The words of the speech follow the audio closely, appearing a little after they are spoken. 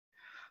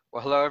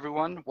Well, hello,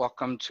 everyone.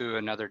 Welcome to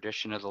another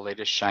edition of the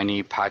L8ist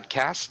Sh9y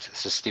Podcast.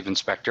 This is Stephen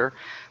Spector.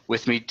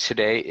 With me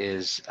today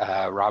is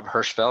Rob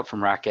Hirschfeld from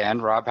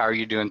RackN. Rob, how are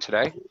you doing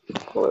today?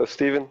 Hello,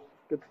 Stephen.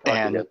 Good to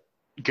talk again.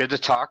 Good to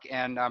talk,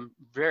 and I'm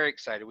very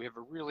excited. We have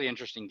a really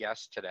interesting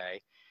guest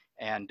today,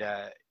 and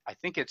I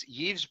think it's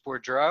Yves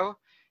Boudreau,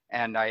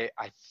 and I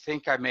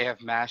think I may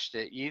have mashed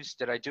it. Yves,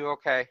 did I do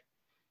okay?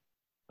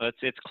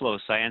 It's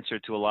close. I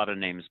answered to a lot of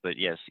names, but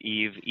yes,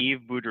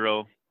 Yves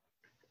Boudreau.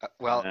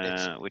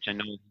 Which I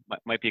know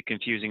might be a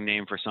confusing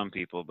name for some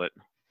people, but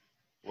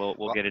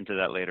we'll get into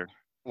that later.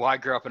 Well, I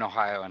grew up in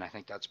Ohio, and I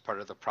think that's part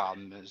of the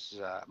problem is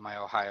my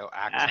Ohio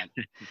accent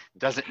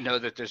doesn't know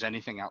that there's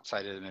anything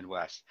outside of the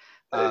Midwest.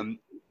 I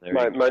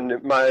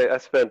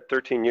spent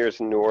 13 years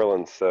in New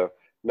Orleans, so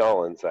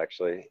Nolans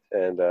actually,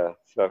 and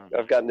so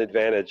I've got an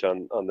advantage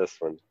on this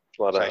one.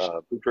 A lot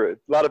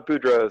of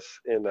Boudreaux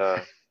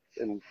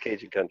in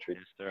Cajun country.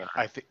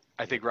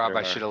 I think Rob,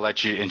 I should have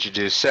let you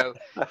introduce. So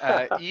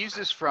Yves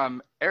is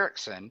from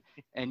Ericsson,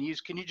 and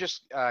Yves, can you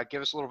just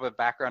give us a little bit of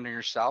background on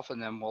yourself,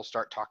 and then we'll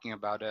start talking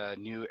about a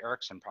new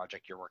Ericsson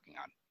project you're working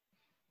on.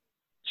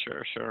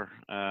 Sure.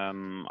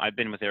 I've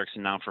been with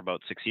Ericsson now for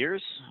about 6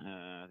 years.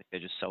 I think I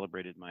just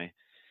celebrated my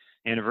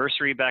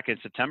anniversary back in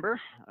September.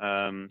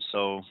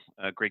 So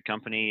a great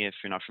company. If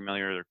you're not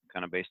familiar, they're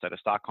kind of based out of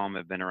Stockholm.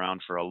 They've been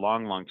around for a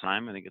long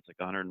time. I think it's like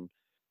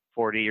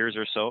 140 years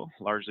or so,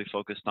 largely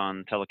focused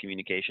on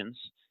telecommunications,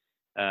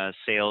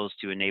 sales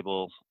to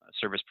enable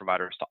service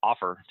providers to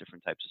offer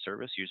different types of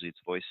service. Usually it's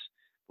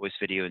voice,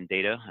 video, and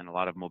data, and a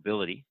lot of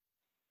mobility.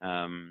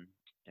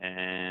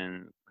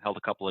 And held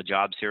a couple of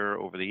jobs here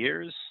over the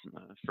years.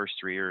 First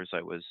 3 years,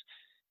 I was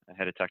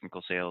head of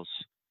technical sales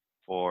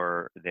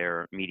for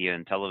their media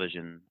and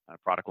television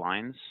product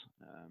lines.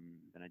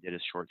 Then I did a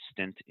short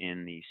stint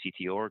in the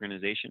CTO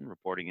organization,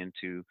 reporting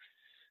into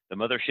the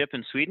mothership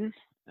in Sweden.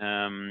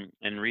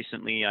 And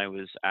recently I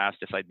was asked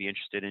if I'd be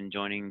interested in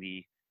joining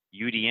the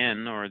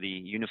UDN, or the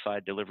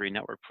Unified Delivery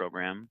Network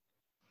program,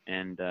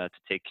 and to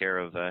take care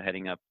of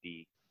heading up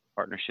the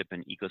partnership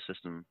and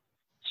ecosystem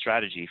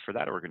strategy for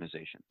that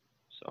organization.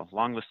 So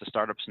long list of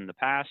startups in the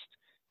past.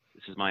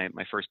 This is my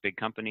first big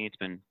company. It's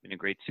been a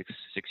great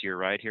six-year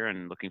ride here,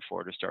 and looking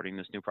forward to starting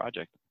this new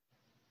project.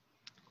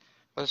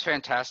 Well, that's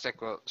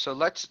fantastic. Well, so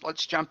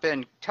let's jump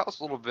in. Tell us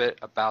a little bit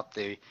about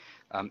the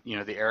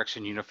the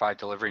Ericsson Unified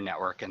Delivery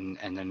Network, and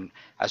then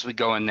as we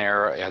go in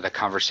there, the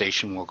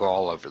conversation will go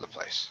all over the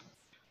place.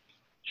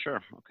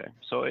 Sure. Okay.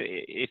 So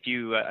if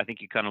you, I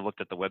think you kind of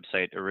looked at the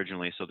website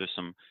originally. So there's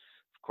some,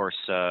 of course,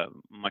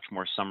 much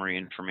more summary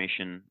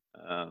information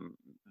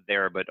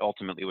there. But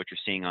ultimately, what you're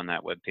seeing on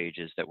that webpage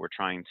is that we're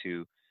trying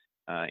to,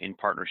 in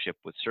partnership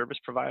with service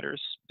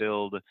providers,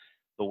 build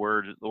the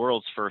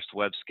world's first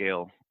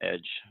web-scale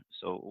edge.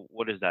 So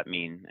what does that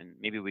mean? And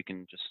maybe we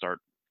can just start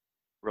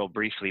real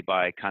briefly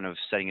by kind of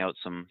setting out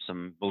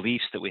some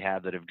beliefs that we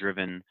have that have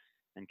driven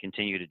and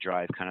continue to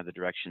drive kind of the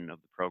direction of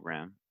the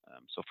program.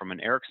 So from an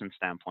Ericsson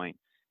standpoint,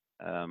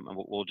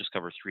 we'll just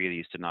cover 3 of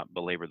these to not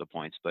belabor the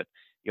points, but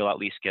you'll at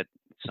least get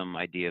some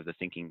idea of the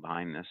thinking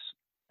behind this.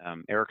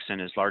 Ericsson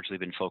has largely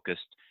been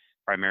focused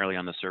primarily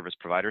on the service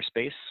provider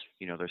space.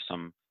 There's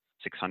some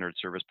 600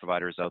 service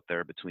providers out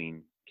there,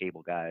 between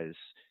cable guys,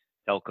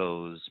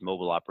 telcos,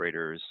 mobile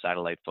operators,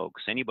 satellite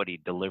folks. Anybody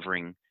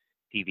delivering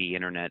TV,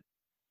 internet,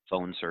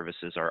 phone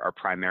services are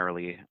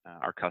primarily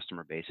our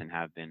customer base, and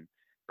have been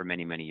for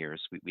many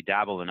years. We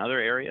dabble in other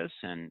areas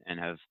and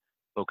have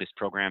focused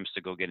programs to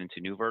go get into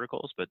new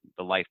verticals, but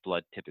the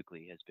lifeblood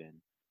typically has been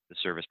the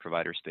service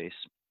provider space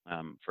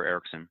for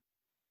Ericsson.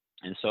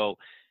 And so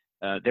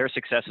their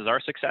success is our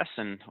success,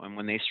 and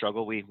when they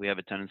struggle, we have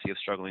a tendency of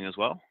struggling as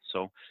well.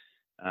 So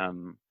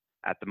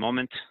at the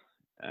moment,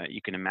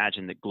 you can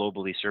imagine that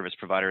globally service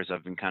providers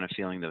have been kind of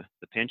feeling the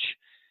pinch,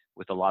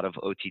 with a lot of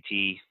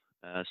OTT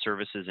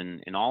services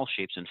in all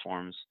shapes and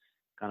forms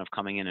kind of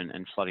coming in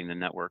and flooding the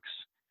networks.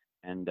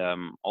 And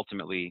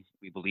ultimately,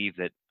 we believe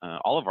that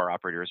all of our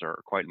operators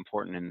are quite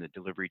important in the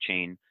delivery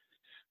chain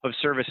of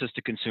services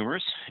to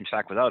consumers. In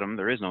fact, without them,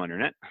 there is no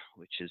internet,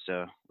 which is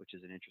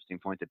an interesting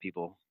point that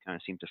people kind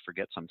of seem to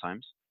forget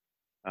sometimes.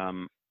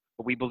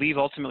 But we believe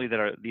ultimately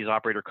that these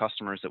operator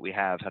customers that we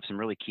have some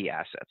really key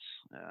assets.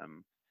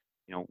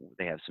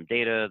 They have some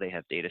data, they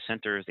have data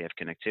centers, they have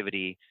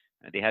connectivity,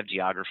 they have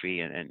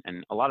geography,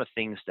 and a lot of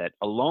things that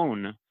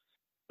alone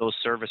those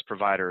service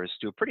providers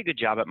do a pretty good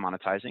job at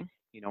monetizing,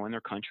 in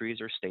their countries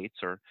or states,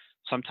 or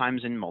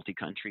sometimes in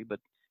multi-country. But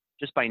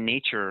just by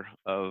nature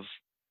of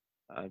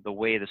the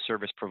way the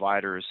service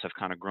providers have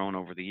kind of grown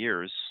over the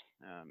years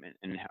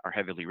and are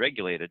heavily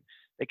regulated,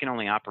 they can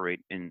only operate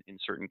in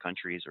certain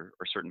countries or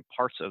certain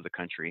parts of the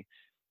country,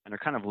 and they're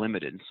kind of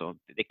limited. So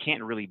they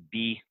can't really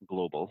be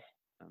global,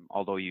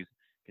 although you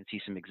can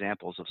see some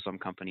examples of some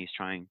companies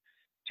trying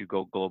to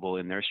go global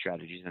in their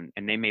strategies,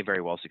 and they may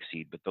very well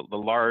succeed. But the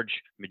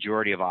large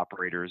majority of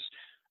operators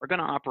are going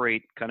to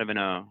operate kind of in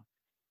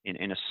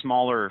a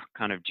smaller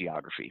kind of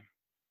geography.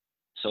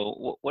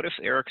 So what if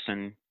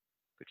Ericsson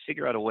could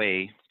figure out a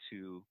way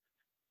to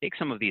take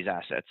some of these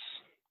assets,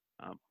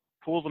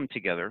 pool them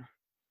together,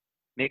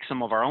 make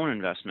some of our own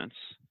investments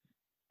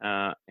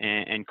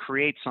and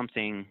create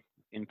something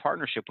in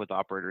partnership with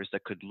operators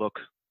that could look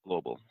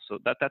global. So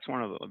that's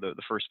one of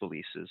the first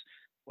beliefs is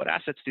what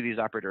assets do these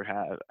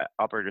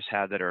operators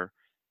have that are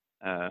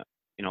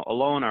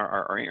alone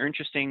are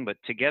interesting, but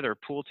together,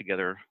 pooled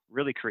together,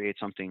 really create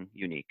something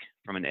unique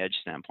from an edge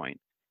standpoint.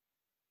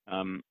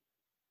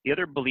 The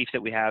other belief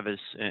that we have is,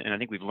 and I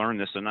think we've learned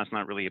this, and that's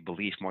not really a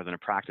belief more than a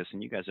practice,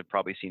 and you guys have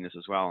probably seen this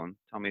as well, and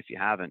tell me if you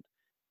haven't,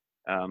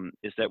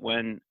 is that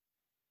when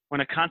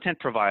a content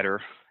provider,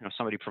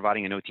 somebody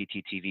providing an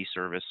OTT TV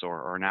service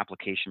or an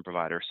application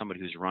provider, somebody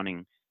who's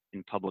running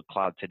in public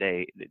cloud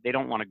today, they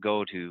don't want to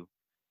go to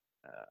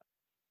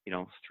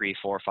 3,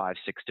 4, 5,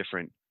 6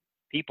 different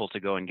people to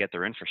go and get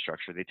their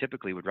infrastructure. They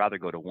typically would rather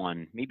go to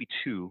 1, maybe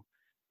 2,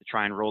 to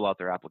try and roll out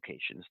their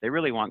applications. They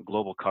really want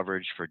global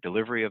coverage for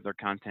delivery of their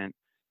content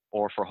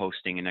or for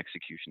hosting and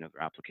execution of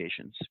their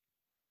applications.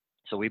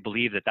 So we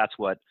believe that that's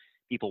what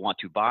people want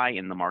to buy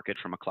in the market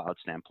from a cloud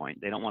standpoint.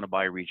 They don't want to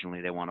buy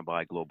regionally, they want to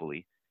buy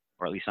globally,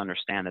 or at least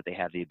understand that they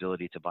have the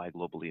ability to buy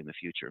globally in the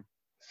future.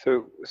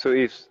 So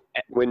Yves,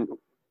 when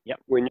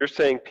you're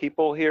saying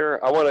people here,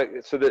 I want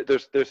to, so that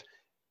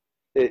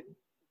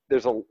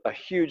there's a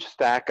huge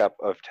stack up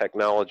of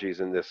technologies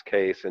in this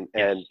case,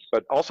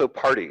 but also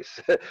parties,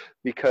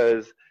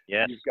 because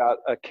you've got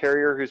a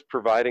carrier who's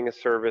providing a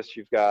service,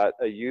 you've got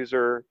a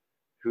user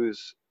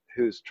who's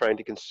trying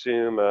to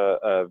consume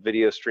a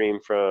video stream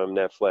from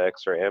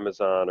Netflix or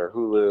Amazon or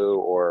Hulu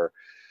or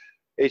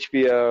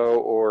HBO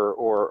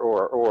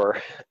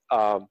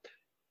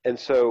and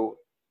so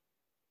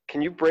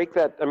can you break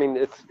that? I mean,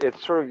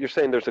 it's sort of, you're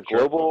saying there's a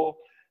global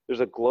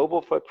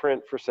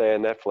footprint for, say, a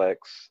Netflix.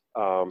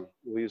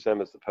 We use them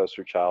as the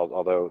poster child,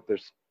 although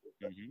there's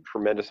a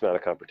tremendous amount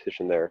of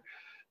competition there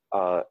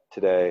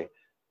today.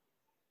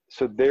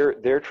 So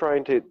they're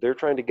trying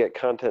to get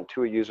content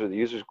to a user. The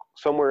user's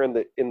somewhere in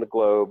the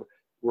globe.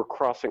 We're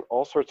crossing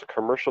all sorts of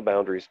commercial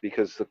boundaries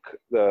because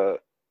the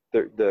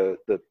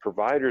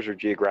providers are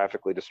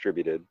geographically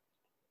distributed.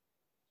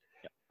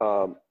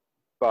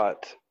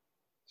 But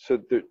so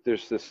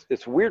there's this,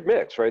 it's a weird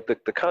mix, right?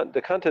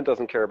 The content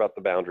doesn't care about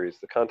the boundaries.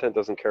 The content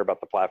doesn't care about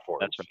the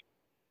platforms. That's right.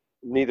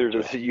 Neither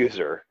does the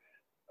user.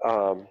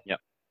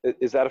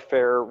 Is that a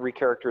fair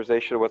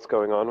recharacterization of what's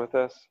going on with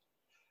this?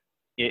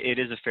 It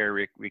is a fair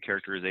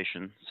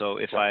recharacterization. So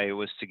if I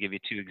was to give you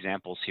 2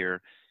 examples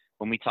here,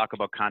 when we talk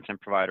about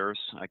content providers,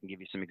 I can give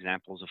you some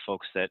examples of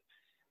folks that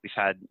we've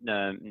had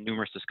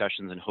numerous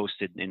discussions and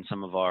hosted in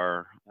some of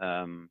our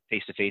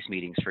face-to-face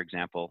meetings, for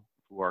example,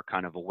 who are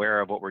kind of aware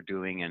of what we're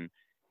doing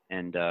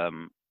and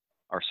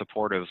are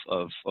supportive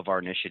of our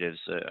initiatives.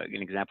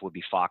 An example would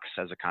be Fox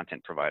as a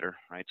content provider,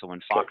 right? So when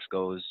Fox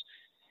goes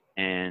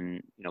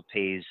and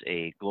pays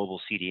a global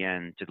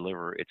CDN to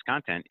deliver its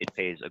content, it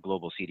pays a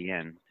global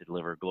CDN to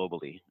deliver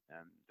globally.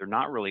 They're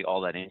not really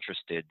all that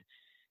interested,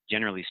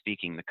 generally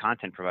speaking, the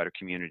content provider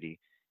community,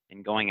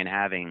 in going and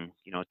having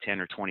 10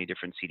 or 20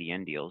 different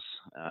CDN deals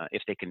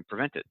if they can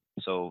prevent it.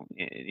 So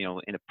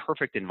in a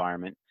perfect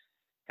environment,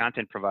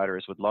 content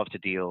providers would love to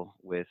deal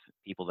with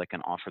people that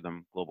can offer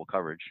them global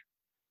coverage.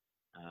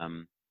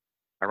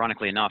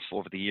 Ironically enough,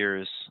 over the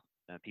years,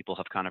 people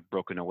have kind of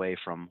broken away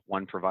from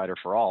one provider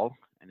for all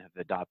and have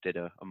adopted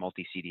a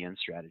multi-CDN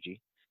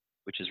strategy,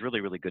 which is really,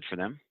 really good for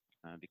them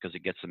because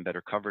it gets them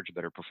better coverage,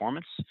 better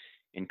performance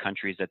in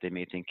countries that they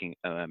may think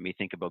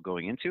about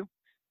going into.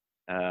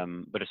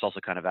 But it's also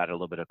kind of added a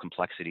little bit of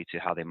complexity to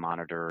how they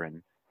monitor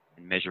and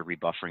measure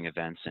rebuffering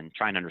events and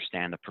try and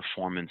understand the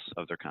performance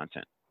of their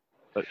content.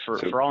 But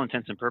for all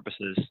intents and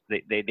purposes,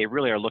 they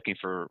really are looking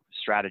for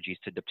strategies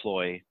to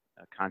deploy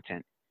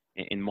content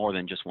in more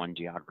than just one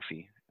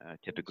geography,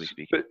 typically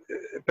speaking.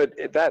 But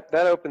that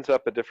opens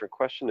up a different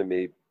question to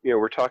me.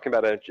 We're talking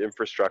about edge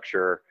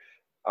infrastructure,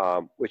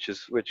 which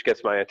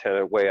gets my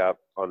antenna way up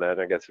on that,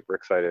 and I get super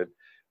excited.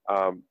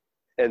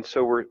 And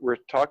so we're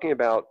talking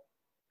about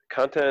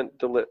content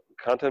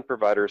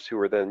providers who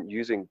are then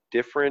using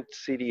different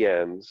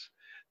CDNs.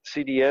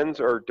 CDNs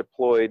are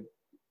deployed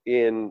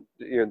in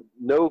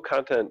no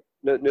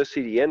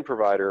CDN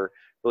provider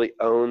really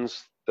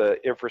owns the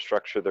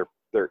infrastructure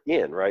they're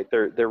in, right?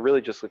 They're really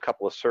just a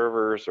couple of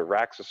servers or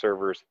racks of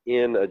servers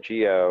in a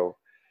geo.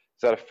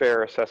 Is that a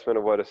fair assessment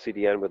of what a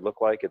CDN would look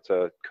like? It's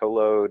a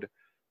co-load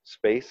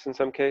space in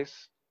some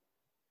case?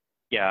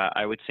 Yeah,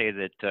 I would say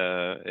that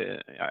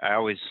I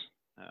always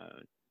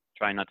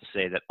try not to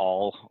say that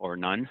all or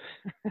none,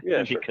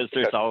 because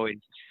there's always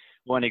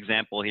one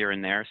example here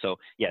and there. So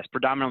yes,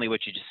 predominantly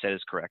what you just said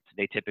is correct.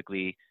 They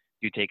typically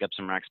do take up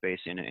some rack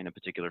space in a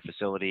particular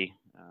facility,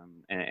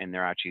 and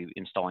they're actually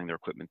installing their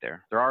equipment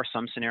there. There are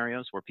some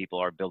scenarios where people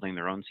are building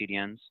their own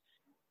CDNs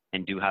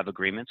and do have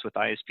agreements with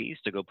ISPs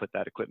to go put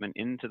that equipment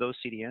into those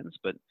CDNs,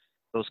 but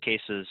those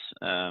cases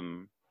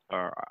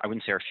are, I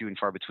wouldn't say are few and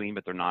far between,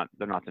 but they're not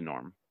the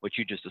norm. What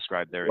you just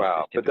described there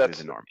is typically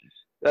the norm.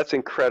 That's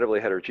incredibly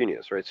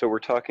heterogeneous, right? So we're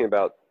talking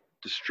about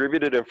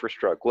distributed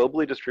infrastructure,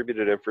 globally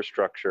distributed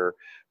infrastructure,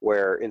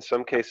 where in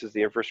some cases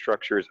the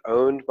infrastructure is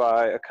owned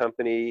by a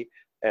company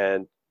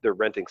and they're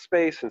renting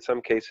space. In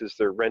some cases,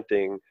 they're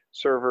renting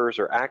servers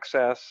or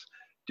access.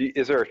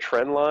 Is there a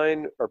trend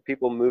line? Are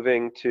people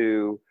moving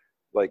to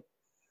like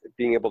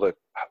being able to,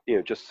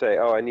 just say,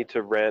 oh, I need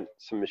to rent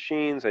some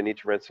machines. I need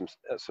to rent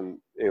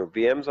some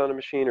VMs on a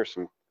machine or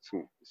some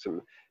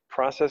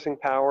processing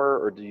power,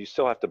 or do you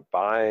still have to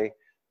buy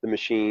the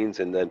machines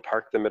and then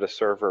park them at a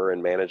server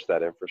and manage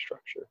that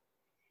infrastructure?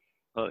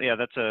 Well, yeah,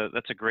 that's a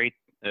great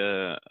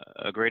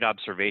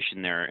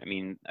observation there. I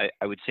mean,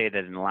 I would say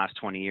that in the last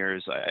 20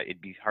 years,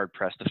 it'd be hard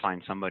pressed to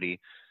find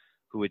somebody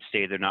who would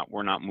say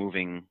we're not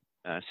moving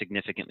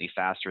significantly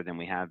faster than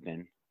we have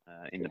been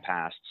in the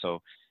past.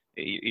 So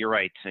you're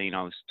right. I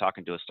was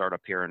talking to a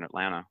startup here in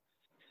Atlanta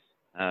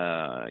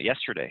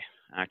yesterday,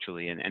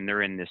 actually, and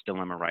they're in this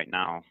dilemma right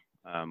now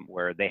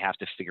where they have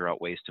to figure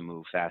out ways to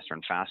move faster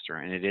and faster.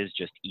 And it is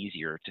just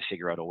easier to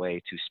figure out a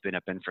way to spin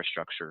up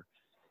infrastructure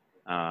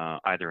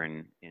either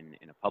in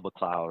a public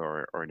cloud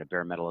or in a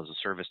bare metal as a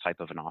service type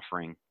of an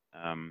offering,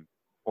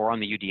 or on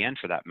the UDN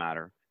for that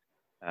matter,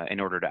 in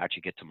order to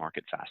actually get to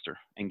market faster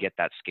and get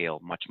that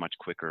scale much, much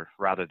quicker,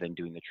 rather than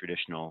doing the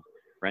traditional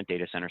rent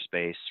data center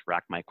space,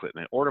 rack my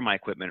equipment, order my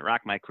equipment,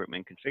 rack my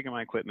equipment, configure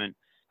my equipment.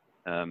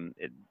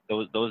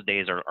 Those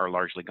days are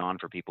largely gone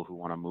for people who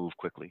want to move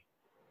quickly.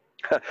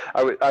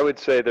 I would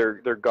say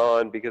they're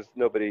gone because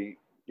nobody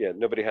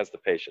has the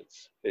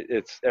patience.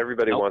 It's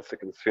everybody wants to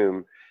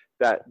consume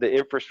that. The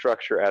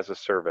infrastructure as a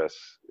service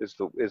is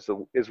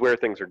where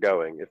things are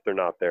going. If they're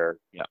not there,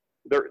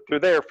 they're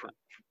there for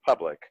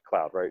public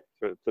cloud, right?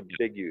 So it's a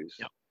big use.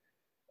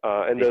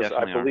 And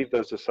I believe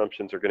those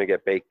assumptions are going to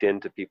get baked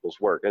into people's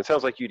work. And it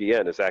sounds like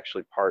UDN is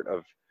actually part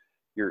of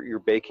you're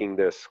baking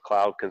this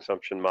cloud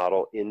consumption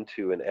model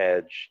into an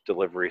edge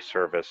delivery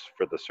service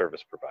for the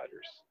service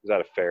providers. Is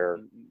that a fair?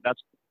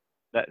 That's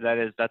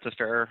a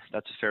fair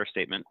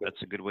statement.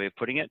 That's a good way of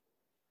putting it.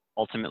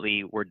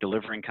 Ultimately, we're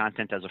delivering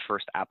content as a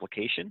first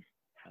application,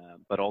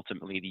 but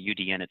ultimately the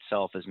UDN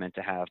itself is meant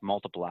to have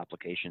multiple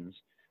applications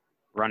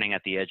running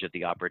at the edge of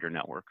the operator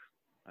network.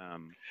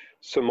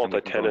 So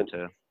multi-tenant.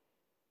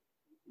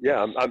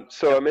 Yeah,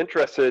 I'm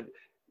interested.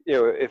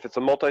 If it's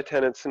a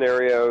multi-tenant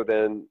scenario,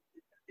 then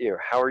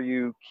how are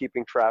you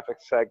keeping traffic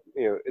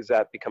is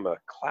that become a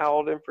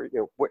cloud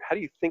how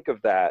do you think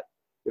of that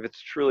if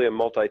it's truly a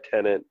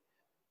multi-tenant,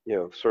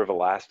 sort of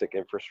elastic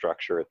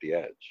infrastructure at the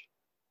edge?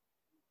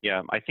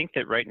 Yeah, I think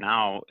that right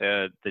now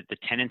the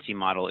tenancy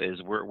model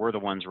is we're the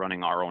ones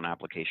running our own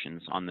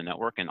applications on the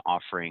network and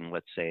offering,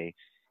 let's say,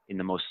 in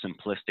the most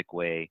simplistic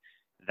way,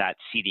 that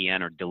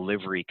CDN or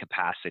delivery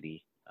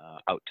capacity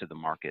out to the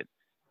market.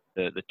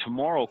 The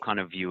tomorrow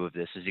kind of view of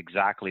this is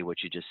exactly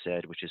what you just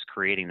said, which is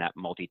creating that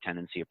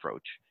multi-tenancy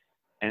approach.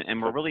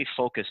 And we're really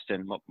focused,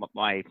 and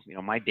my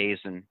days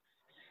and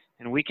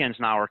weekends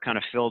now are kind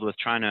of filled with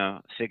trying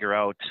to figure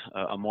out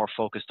a more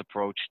focused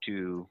approach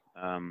to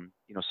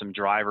some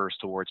drivers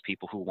towards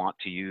people who want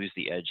to use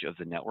the edge of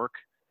the network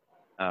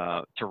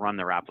to run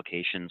their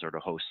applications or to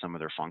host some of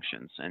their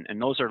functions. And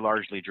those are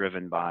largely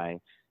driven by,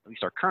 at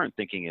least our current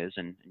thinking is,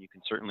 and you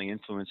can certainly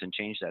influence and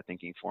change that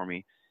thinking for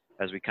me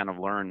as we kind of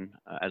learn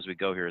as we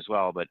go here as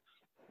well. But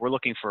we're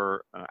looking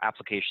for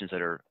applications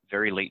that are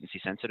very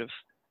latency sensitive.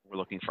 We're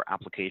looking for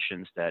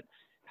applications that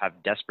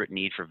have desperate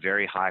need for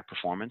very high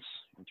performance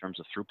in terms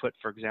of throughput,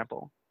 for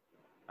example.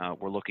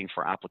 We're looking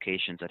for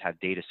applications that have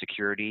data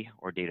security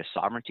or data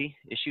sovereignty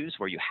issues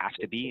where you have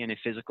to be in a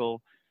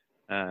physical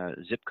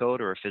zip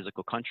code or a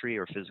physical country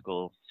or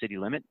physical city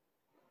limit.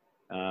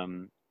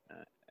 And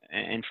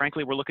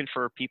frankly, we're looking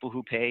for people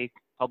who pay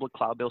public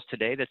cloud bills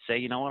today that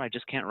say, I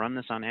just can't run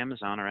this on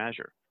Amazon or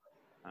Azure.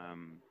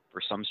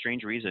 For some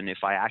strange reason,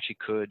 if I actually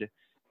could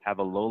have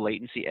a low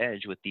latency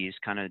edge with these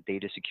kind of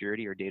data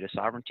security or data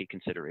sovereignty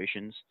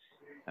considerations,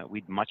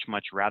 we'd much,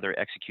 much rather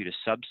execute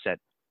a subset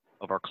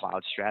of our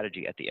cloud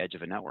strategy at the edge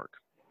of a network.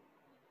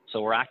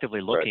 So we're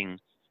actively looking,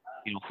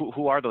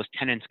 who are those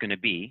tenants going to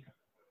be?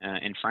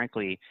 And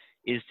frankly,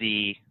 is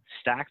the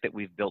stack that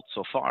we've built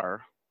so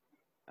far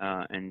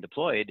and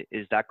deployed,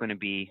 is that going to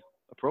be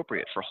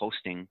appropriate for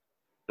hosting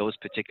those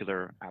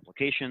particular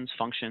applications,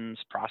 functions,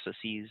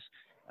 processes,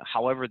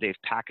 however they've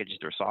packaged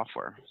their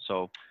software?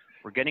 So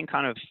we're getting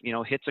kind of,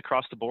 hits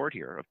across the board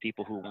here of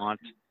people who want,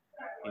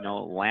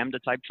 Lambda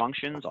type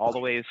functions, all the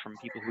way from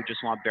people who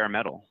just want bare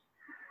metal.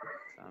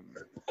 I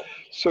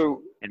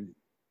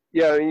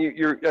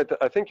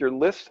think your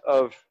list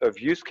of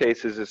use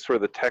cases is sort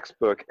of the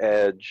textbook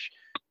edge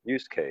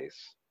use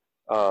case.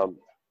 The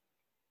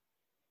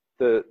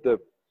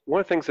one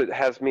of the things that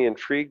has me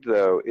intrigued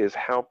though is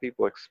how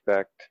people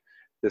expect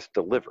this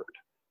delivered,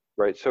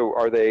 right? So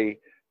are they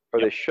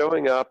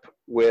showing up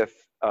with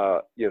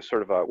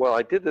well,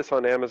 I did this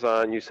on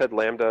Amazon. You said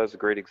Lambda is a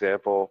great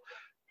example.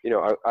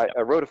 I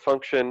wrote a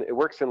function. It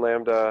works in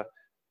Lambda.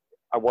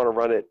 I want to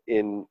run it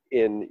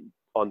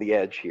on the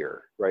edge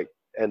here, right?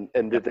 And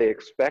did they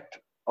expect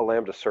a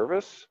Lambda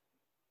service,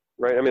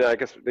 right? I mean, I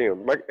guess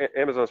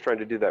Amazon's trying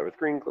to do that with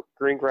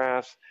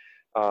Greengrass.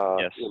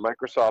 Yes.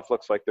 Microsoft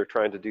looks like they're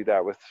trying to do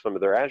that with some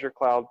of their Azure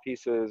cloud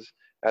pieces,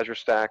 Azure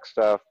Stack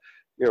stuff.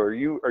 You know,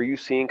 are you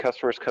seeing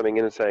customers coming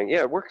in and saying,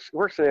 yeah, it works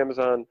in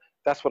Amazon.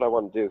 That's what I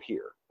want to do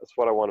here. That's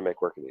what I want to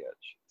make work in the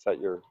edge. Is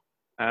that your?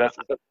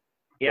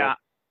 Yeah,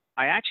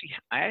 I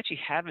actually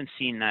haven't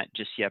seen that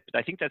just yet. But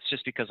I think that's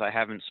just because I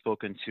haven't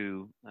spoken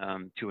to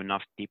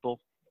enough people,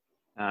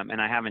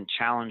 and I haven't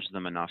challenged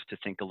them enough to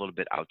think a little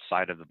bit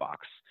outside of the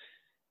box.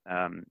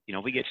 You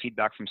know, we get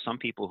feedback from some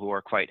people who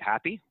are quite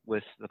happy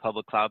with the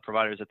public cloud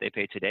providers that they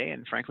pay today,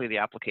 and frankly, the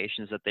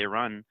applications that they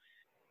run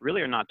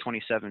really are not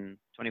 24/7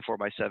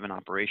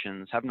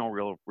 operations, have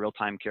no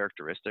real-time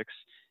characteristics.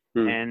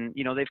 And,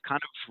 you know, they've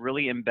kind of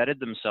really embedded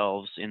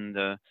themselves in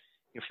the,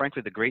 you know,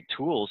 frankly, the great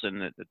tools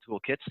and the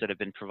toolkits that have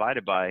been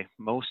provided by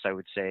most, I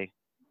would say,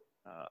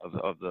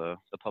 of the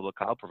public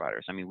cloud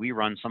providers. I mean, we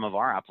run some of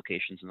our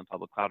applications in the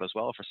public cloud as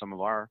well for some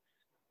of our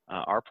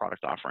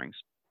product offerings,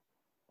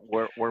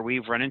 where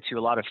we've run into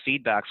a lot of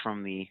feedback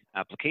from the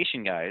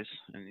application guys,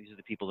 and these are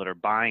the people that are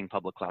buying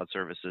public cloud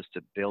services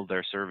to build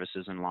their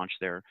services and launch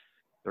their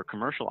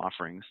commercial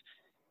offerings,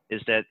 is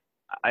that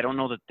I don't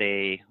know that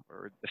the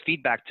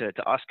feedback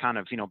to us kind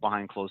of, you know,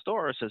 behind closed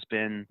doors has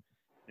been,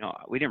 you know,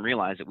 we didn't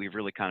realize that we've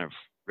really kind of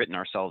written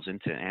ourselves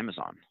into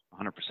Amazon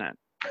 100%.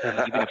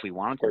 Even if we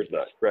wanted to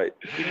leave. Right.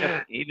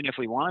 Even if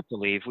we wanted to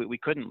leave, we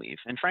couldn't leave.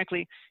 And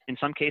frankly, in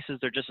some cases,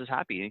 they're just as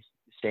happy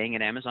staying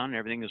at Amazon and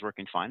everything is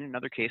working fine. In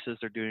other cases,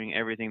 they're doing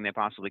everything they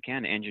possibly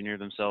can to engineer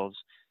themselves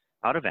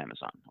out of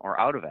Amazon or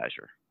out of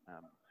Azure.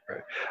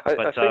 Right.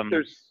 I think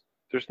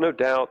there's no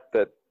doubt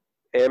that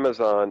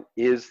Amazon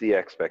is the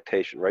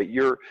expectation, right?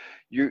 You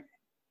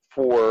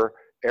for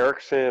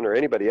Ericsson or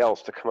anybody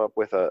else to come up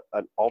with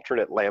an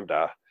alternate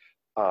Lambda,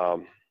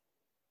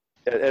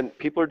 and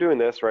people are doing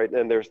this, right?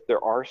 And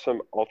there are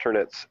some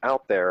alternates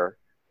out there.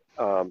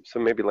 So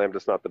maybe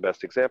Lambda's not the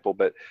best example,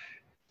 but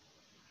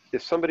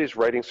if somebody's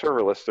writing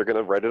serverless, they're going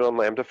to write it on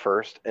Lambda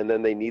first, and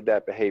then they need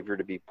that behavior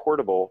to be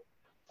portable.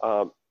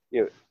 You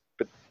know,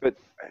 but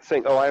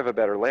saying, "Oh, I have a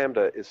better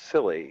Lambda" is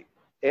silly.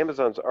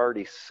 Amazon's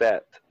already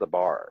set the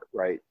bar,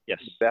 right? Yes.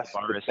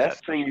 The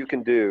best thing you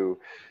can do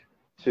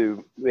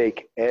to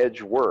make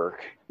edge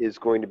work is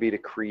going to be to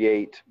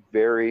create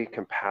very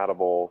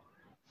compatible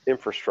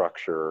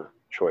infrastructure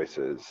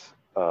choices.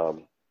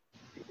 So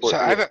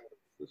I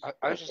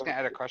was just going to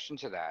add a question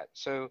to that.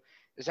 So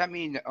does that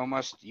mean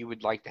almost you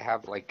would like to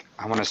have, like,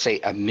 I want to say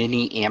a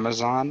mini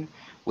Amazon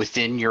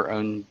within your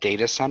own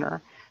data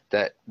center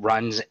that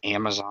runs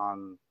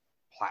Amazon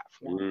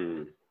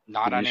platform?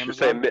 Not on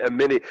Amazon. Say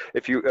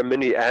a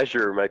mini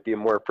Azure might be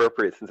more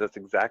appropriate, since that's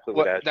exactly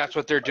what Azure. That's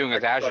what they're doing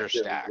with Azure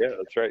Stack. Yeah,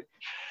 that's right.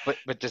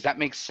 But does that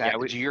make sense?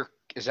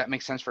 Does that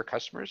make sense for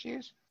customers to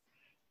use?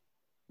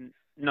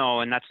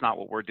 No, and that's not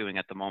what we're doing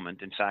at the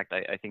moment. In fact,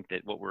 I think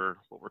that what we're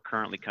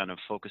currently kind of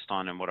focused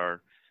on, and at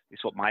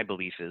least what my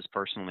belief is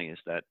personally, is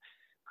that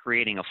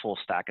creating a full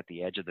stack at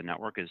the edge of the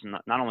network is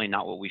not only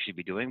not what we should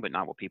be doing, but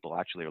not what people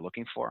actually are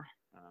looking for.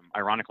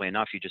 Ironically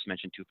enough, you just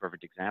mentioned two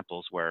perfect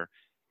examples where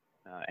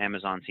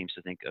Amazon seems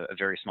to think a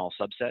very small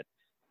subset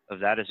of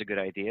that is a good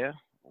idea,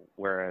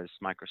 whereas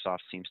Microsoft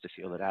seems to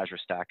feel that Azure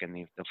Stack and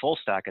the full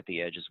stack at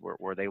the edge is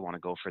where they want to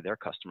go for their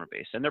customer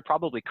base. And they're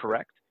probably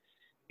correct.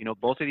 You know,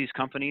 both of these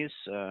companies,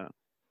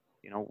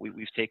 you know,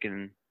 we've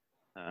taken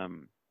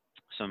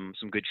some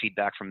good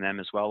feedback from them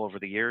as well over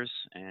the years,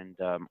 and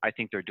I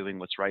think they're doing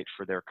what's right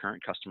for their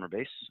current customer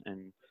base.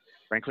 And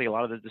frankly, a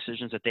lot of the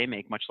decisions that they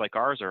make, much like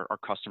ours, are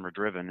customer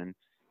driven. And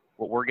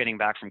what we're getting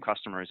back from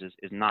customers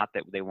is not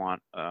that they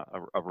want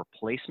a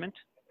replacement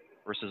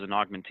versus an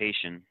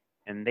augmentation,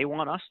 and they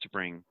want us to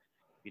bring,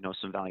 you know,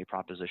 some value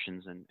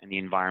propositions and the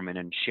environment,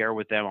 and share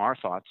with them our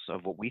thoughts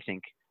of what we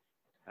think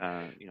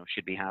you know,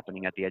 should be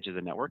happening at the edge of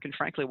the network, and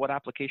frankly, what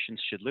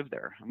applications should live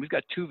there. And we've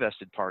got two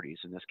vested parties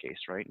in this case,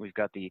 right? We've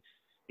got the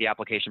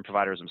application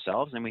providers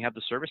themselves, and we have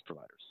the service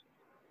providers.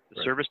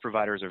 The service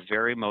providers are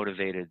very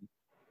motivated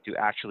to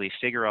actually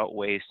figure out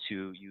ways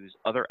to use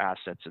other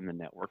assets in the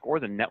network, or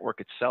the network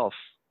itself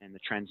and the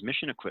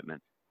transmission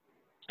equipment,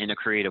 in a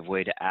creative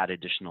way to add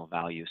additional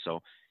value.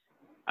 So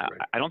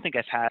I don't think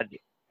I've had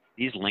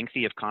these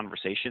lengthy of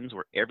conversations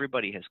where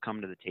everybody has come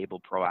to the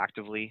table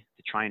proactively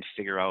to try and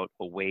figure out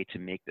a way to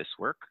make this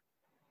work,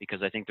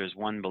 because I think there's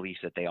one belief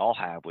that they all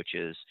have, which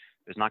is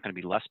there's not going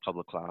to be less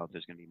public cloud.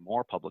 There's going to be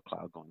more public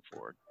cloud going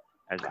forward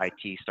as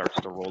IT starts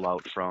to roll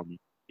out from,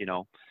 you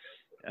know,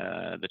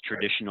 the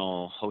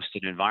traditional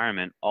hosted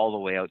environment all the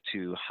way out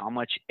to how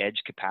much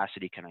edge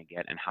capacity can I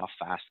get and how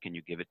fast can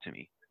you give it to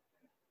me?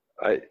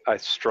 I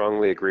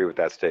strongly agree with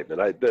that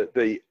statement.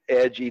 The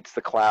edge eats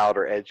the cloud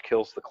or edge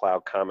kills the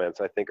cloud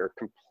comments, I think, are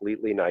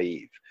completely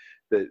naive.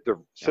 The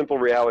simple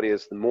reality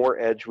is the more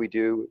edge we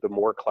do, the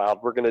more cloud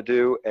we're going to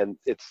do. And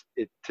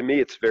to me,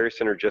 it's very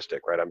synergistic,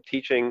 right? I'm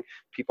teaching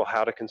people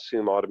how to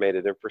consume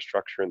automated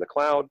infrastructure in the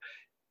cloud.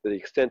 The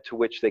extent to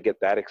which they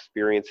get that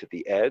experience at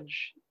the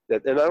edge,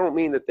 and I don't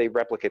mean that they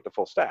replicate the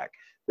full stack,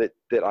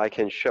 that I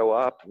can show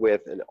up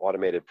with an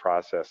automated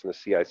process and a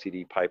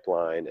CI/CD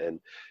pipeline and,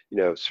 you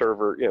know,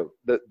 server, you know,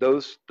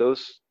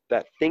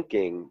 that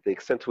thinking, the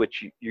extent to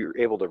which you're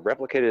able to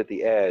replicate it at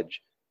the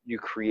edge, you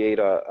create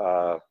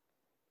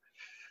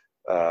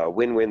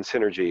win-win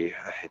synergy.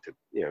 I hate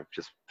to,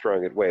 just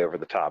throwing it way over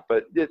the top,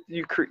 but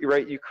you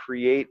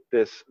create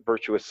this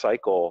virtuous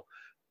cycle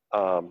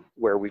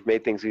where we've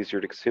made things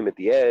easier to consume at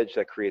the edge.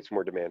 That creates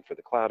more demand for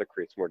the cloud. It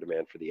creates more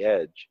demand for the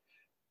edge.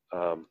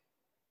 I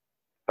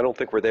don't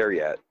think we're there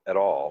yet at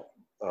all.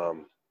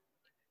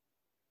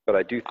 But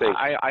I do think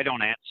I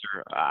don't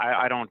answer.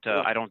 I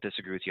don't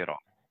disagree with you at all.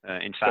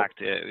 In fact,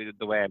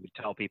 the way I would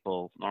tell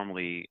people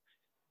normally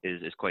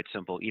is quite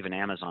simple. Even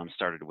Amazon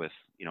started with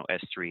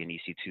S3 and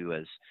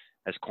EC2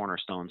 as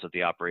cornerstones of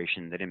the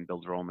operation. They didn't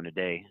build Rome in a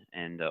day,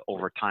 and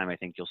over time, I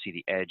think you'll see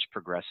the edge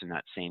progress in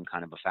that same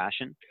kind of a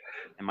fashion.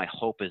 And my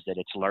hope is that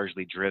it's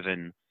largely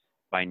driven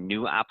by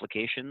new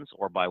applications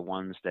or by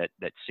ones that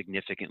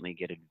significantly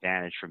get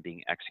advantage from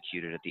being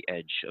executed at the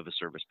edge of a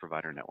service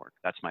provider network.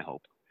 That's my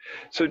hope.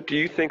 So do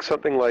you think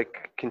something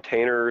like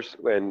containers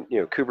and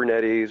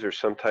Kubernetes or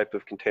some type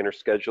of container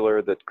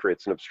scheduler that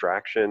creates an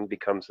abstraction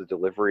becomes the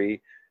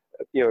delivery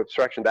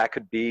abstraction? That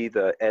could be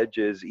the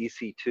edge's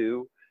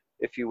EC2,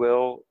 if you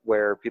will,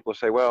 where people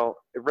say, well,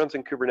 it runs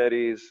in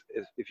Kubernetes.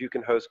 If you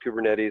can host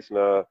Kubernetes in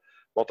a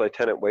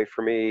multi-tenant way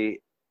for me,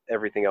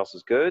 everything else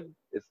is good.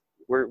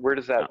 Where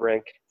does that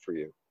rank for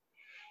you?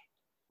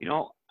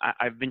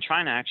 I've been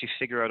trying to actually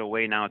figure out a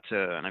way now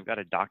and I've got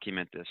to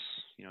document this,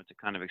 to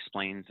kind of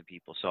explain to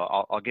people. So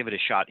I'll give it a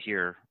shot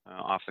here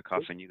off the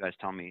cuff, and you guys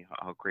tell me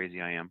how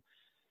crazy I am.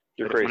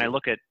 You're crazy. When I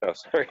look at, oh,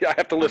 sorry, I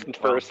have to listen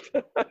first.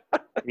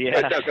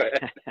 Yeah.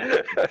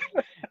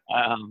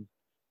 I'm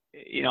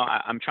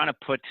trying to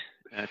put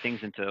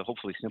things into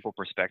hopefully simple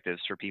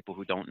perspectives for people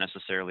who don't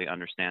necessarily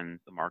understand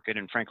the market.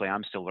 And frankly,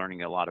 I'm still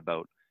learning a lot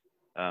about,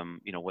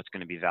 what's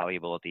going to be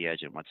valuable at the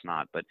edge and what's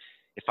not. But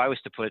if I was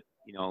to put,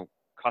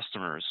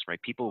 customers,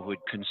 right, people who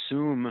would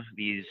consume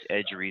these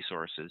edge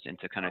resources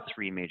into kind of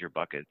three major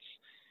buckets.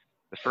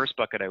 The first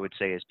bucket I would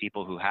say is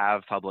people who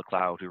have public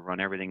cloud, who run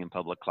everything in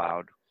public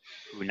cloud,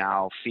 who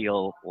now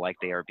feel like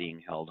they are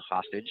being held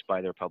hostage by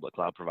their public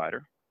cloud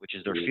provider, which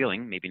is their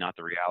feeling, maybe not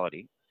the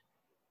reality.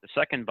 The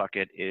second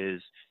bucket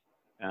is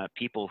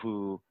people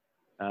who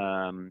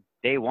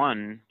day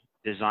one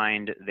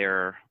designed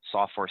their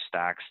software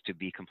stacks to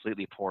be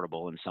completely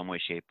portable in some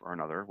way, shape, or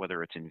another,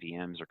 whether it's in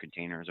VMs or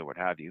containers or what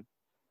have you.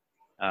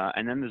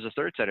 And then there's a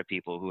third set of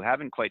people who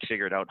haven't quite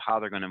figured out how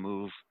they're going to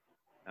move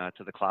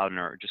to the cloud and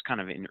are just kind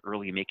of in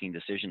early making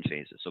decision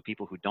phases. So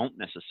people who don't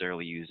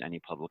necessarily use any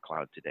public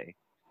cloud today.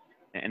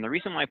 And the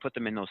reason why I put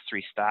them in those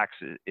three stacks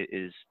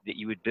is that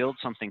you would build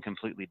something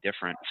completely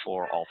different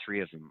for all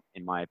three of them,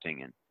 in my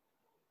opinion.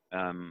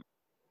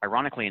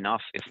 Ironically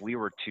enough, if we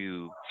were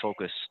to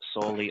focus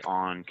solely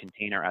on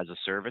container as a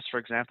service, for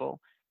example,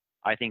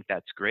 I think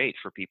that's great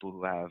for people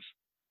who have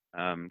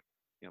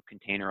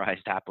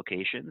containerized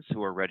applications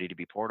who are ready to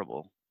be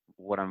portable.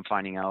 What I'm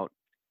finding out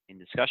in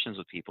discussions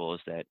with people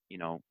is that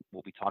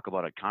what we talk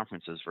about at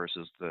conferences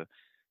versus the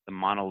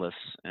monoliths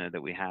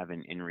that we have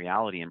in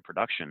reality in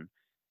production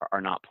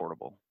are not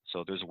portable.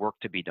 So there's work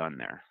to be done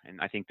there, and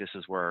I think this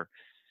is where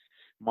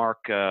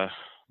Mark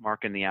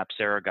and the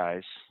Apcera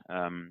guys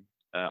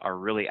are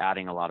really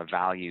adding a lot of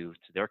value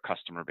to their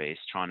customer base,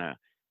 trying to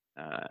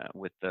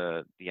with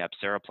the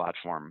Apcera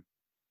platform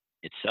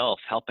itself,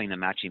 helping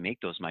them actually make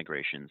those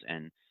migrations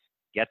and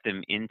get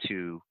them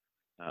into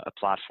a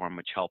platform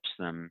which helps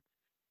them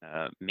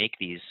make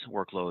these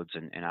workloads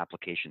and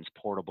applications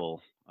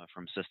portable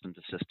from system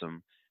to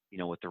system,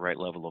 with the right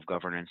level of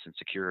governance and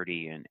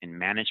security and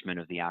management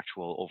of the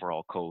actual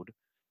overall code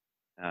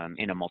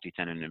in a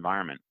multi-tenant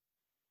environment.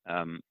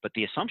 But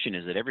the assumption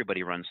is that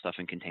everybody runs stuff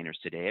in containers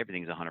today.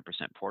 Everything's 100%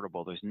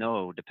 portable. There's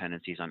no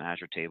dependencies on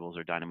Azure Tables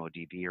or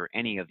DynamoDB or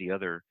any of the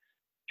other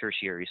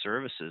tertiary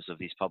services of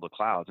these public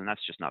clouds, and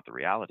that's just not the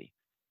reality.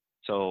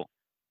 So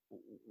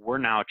we're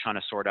now trying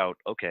to sort out,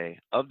 okay,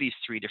 of these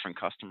three different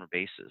customer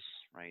bases,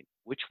 right,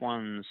 which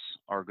ones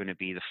are going to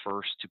be the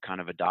first to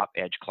kind of adopt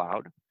Edge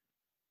Cloud?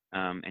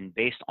 And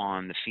based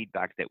on the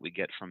feedback that we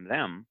get from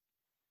them,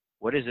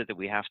 what is it that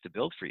we have to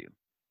build for you?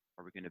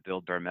 Are we going to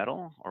build bare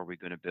metal? Are we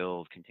going to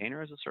build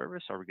container as a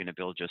service? Are we going to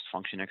build just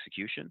function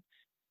execution?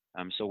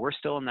 So we're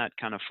still in that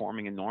kind of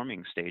forming and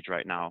norming stage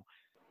right now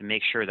to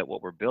make sure that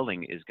what we're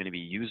building is going to be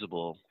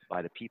usable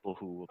by the people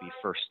who will be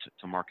first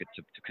to market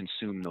to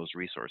consume those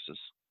resources.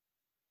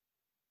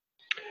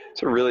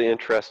 It's a really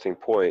interesting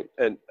point.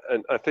 And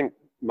I think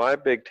my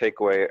big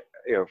takeaway,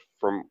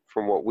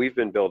 from what we've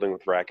been building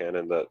with RackN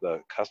and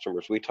the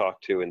customers we talk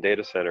to in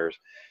data centers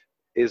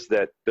is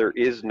that there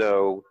is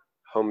no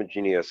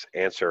homogeneous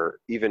answer,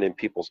 even in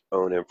people's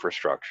own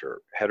infrastructure.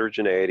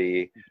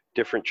 Heterogeneity,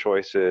 different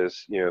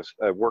choices,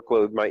 a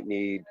workload might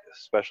need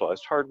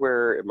specialized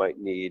hardware, it might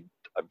need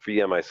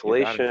VM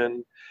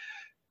isolation.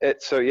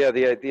 So yeah,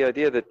 the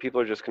idea that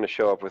people are just going to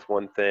show up with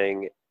one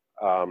thing,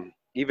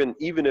 even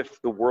if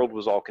the world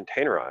was all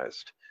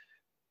containerized,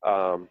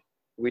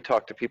 we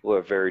talk to people who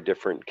have very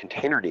different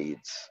container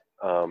needs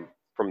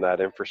from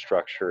that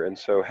infrastructure. And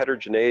so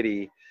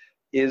heterogeneity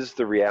is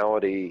the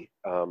reality.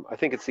 I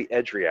think it's the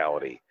edge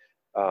reality.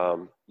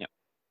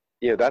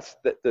 that's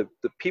the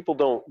people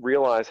don't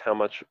realize how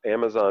much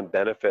Amazon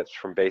benefits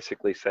from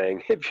basically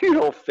saying, if you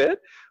don't fit,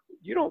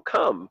 you don't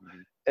come.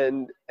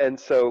 Mm-hmm. And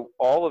so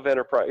all of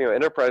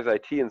enterprise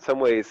IT, in some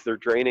ways, they're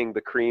draining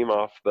the cream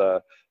off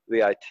the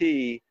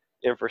IT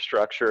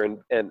infrastructure,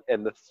 and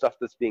the stuff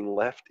that's being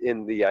left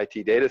in the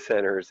IT data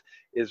centers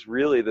is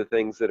really the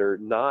things that are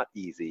not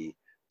easy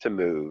to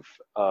move.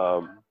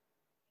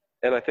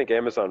 And I think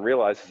Amazon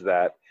realizes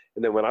that.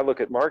 And then when I look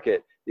at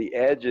market, the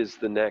edge is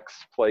the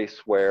next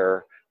place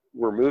where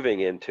we're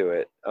moving into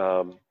it.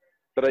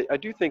 But I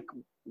do think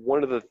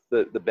one of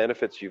the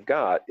benefits you've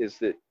got is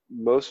that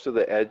most of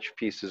the edge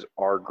pieces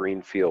are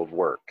greenfield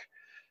work.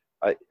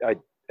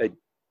 And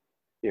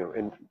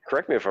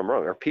correct me if I'm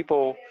wrong, are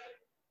people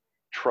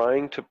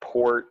trying to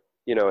port,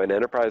 an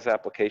enterprise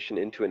application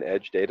into an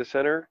edge data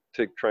center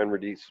to try and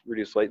reduce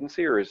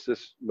latency, or is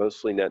this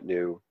mostly net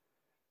new?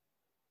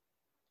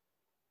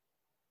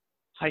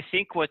 I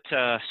think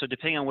so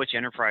depending on which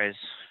enterprise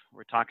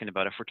we're talking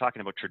about, if we're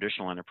talking about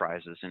traditional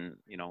enterprises, and,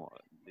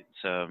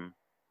 it's,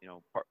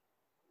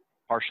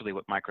 partially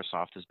what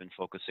Microsoft has been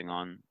focusing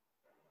on,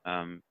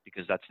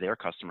 because that's their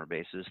customer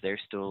bases. They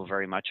still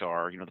very much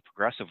are, the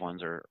progressive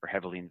ones are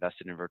heavily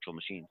invested in virtual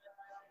machines.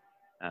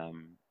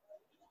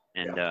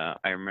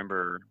 I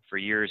remember for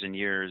years and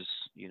years,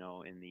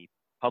 in the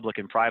public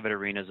and private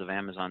arenas of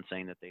Amazon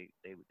saying that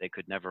they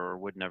could never or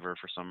would never,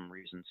 for some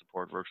reason,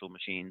 support virtual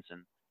machines.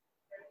 And,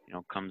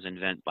 comes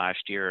Invent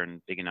last year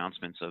and big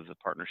announcements of the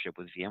partnership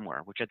with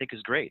VMware, which I think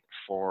is great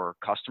for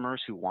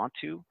customers who want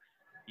to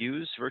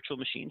use virtual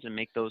machines and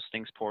make those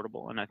things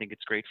portable. And I think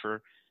it's great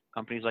for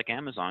companies like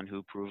Amazon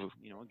who prove,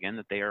 again,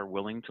 that they are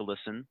willing to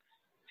listen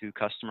to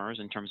customers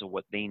in terms of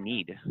what they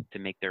need to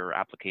make their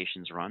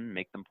applications run,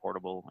 make them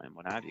portable, and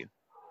what have you.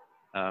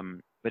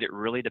 But it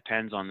really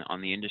depends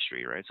on the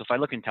industry, right? So if I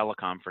look in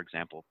telecom, for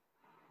example,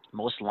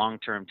 most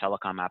long-term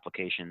telecom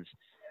applications,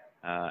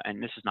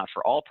 and this is not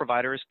for all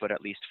providers, but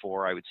at least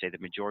for, I would say, the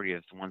majority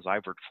of the ones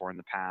I've worked for in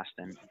the past,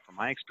 and from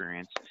my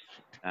experience,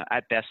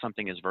 at best,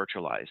 something is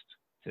virtualized.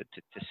 To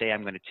say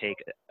I'm going to take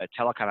a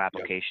telecom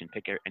application,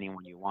 pick any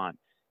one you want,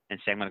 and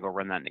say I'm going to go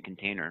run that in a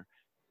container.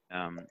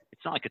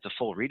 It's not like it's a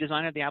full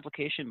redesign of the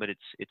application, but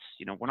it's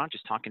we're not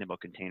just talking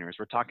about containers.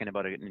 We're talking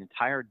about an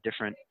entire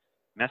different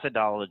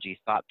methodology,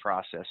 thought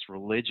process,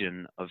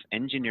 religion of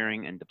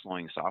engineering and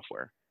deploying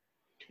software.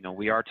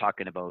 We are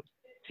talking about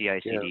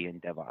CI/CD and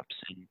DevOps.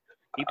 And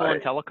people in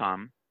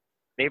telecom,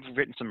 they've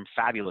written some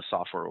fabulous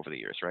software over the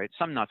years, right?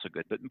 Some not so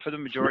good, but for the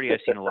majority,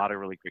 I've seen a lot of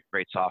really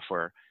great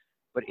software.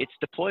 But it's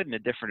deployed in a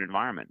different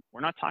environment.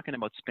 We're not talking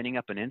about spinning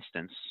up an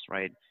instance,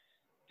 right,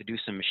 to do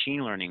some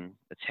machine learning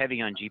that's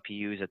heavy on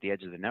GPUs at the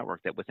edge of the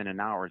network that within an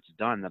hour it's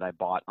done that I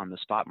bought on the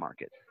spot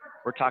market.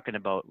 We're talking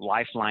about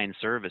lifeline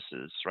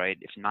services, right?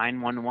 If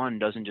 911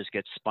 doesn't just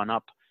get spun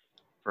up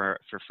for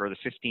the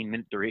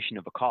 15-minute duration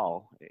of a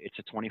call, it's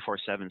a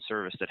 24/7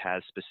 service that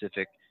has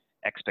specific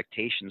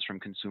expectations from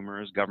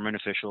consumers, government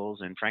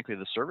officials, and frankly,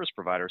 the service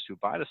providers who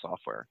buy the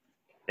software,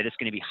 that it's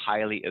going to be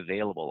highly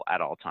available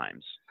at all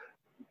times.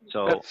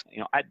 So,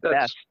 at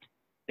best,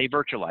 they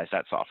virtualize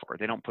that software.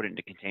 They don't put it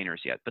into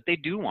containers yet, but they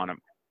do want to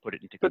put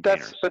it into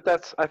containers. But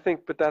that's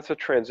a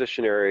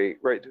transitionary,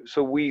 right?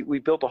 So we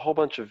built a whole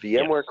bunch of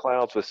VMware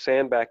clouds with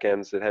SAN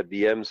backends that had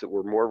VMs that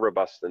were more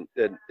robust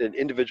than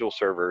individual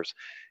servers.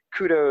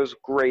 Kudos,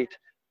 great.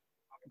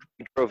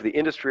 We drove the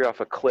industry off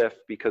a cliff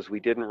because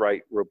we didn't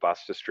write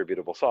robust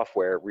distributable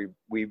software. We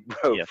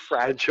wrote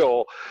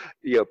fragile,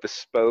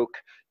 bespoke,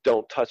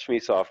 don't touch me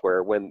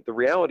software, when the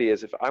reality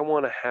is, if I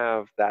want to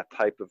have that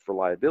type of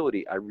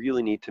reliability, I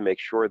really need to make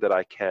sure that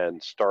I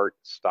can start,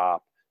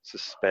 stop,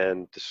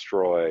 suspend,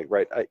 destroy,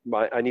 right?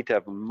 I need to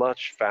have a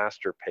much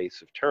faster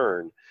pace of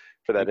turn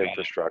for that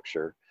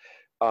infrastructure.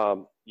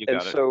 So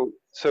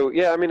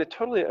yeah,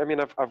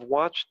 I've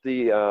watched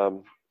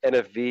the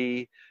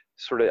NFV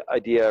sort of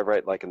idea,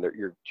 right? Like,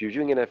 you're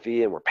doing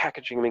NFV and we're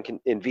packaging them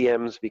in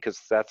VMs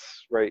because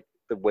that's, right,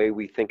 the way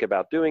we think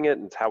about doing it,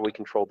 and it's how we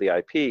control the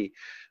IP.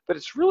 But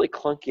it's really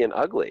clunky and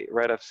ugly,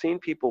 right? I've seen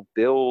people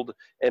build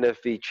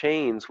NFV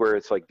chains where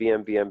it's like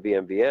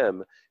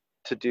VM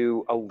to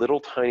do a little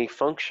tiny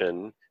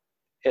function,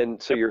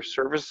 and so your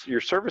service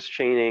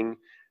chaining,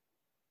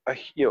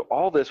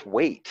 all this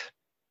weight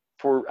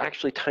for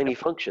actually tiny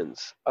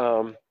functions.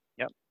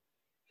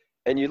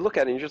 And you look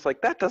at it and you're just like,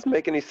 that doesn't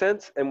make any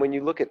sense. And when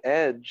you look at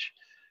Edge,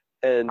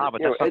 and but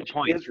that's not the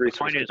point. The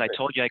point is, I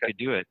told you I could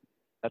do it.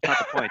 That's not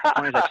the point. The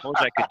point is, I told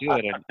you I could do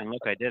it, and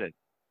look, I did it.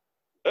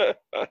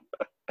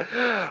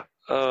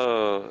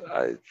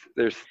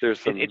 There's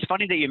some. It's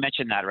funny that you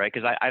mentioned that, right?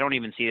 Because I don't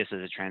even see this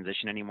as a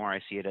transition anymore. I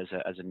see it as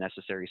a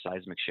necessary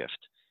seismic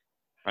shift,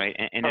 right?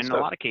 And in a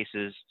lot of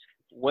cases,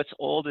 what's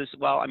old is,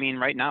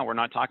 right now we're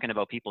not talking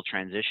about people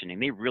transitioning.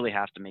 They really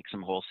have to make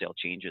some wholesale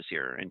changes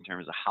here in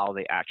terms of how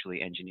they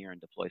actually engineer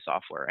and deploy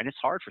software. And it's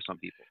hard for some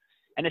people,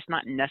 and it's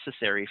not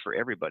necessary for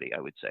everybody, I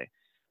would say.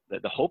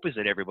 The hope is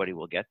that everybody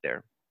will get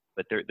there.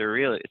 But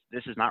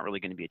this is not really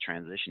going to be a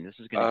transition. This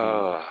is going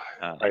to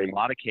be, in a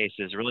lot of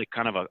cases, really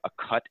kind of a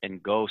cut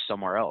and go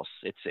somewhere else.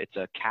 It's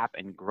a cap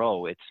and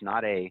grow. It's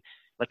not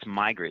let's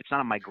migrate. It's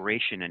not a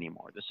migration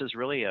anymore. This is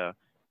really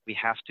we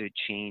have to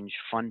change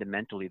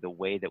fundamentally the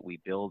way that we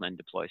build and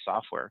deploy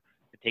software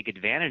to take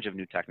advantage of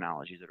new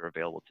technologies that are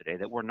available today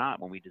that were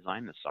not when we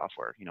designed this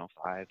software,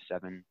 5,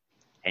 7,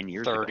 10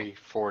 years 30, ago.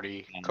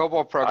 40.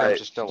 COBOL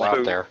programs are still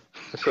out there.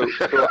 So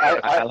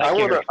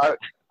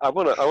I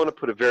want to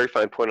put a very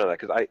fine point on that,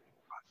 because I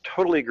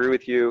totally agree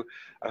with you.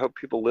 I hope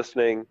people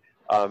listening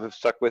who've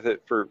stuck with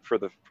it for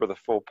the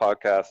full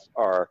podcast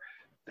are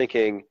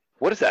thinking,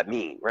 what does that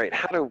mean, right?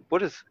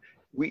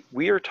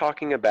 We are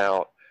talking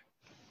about,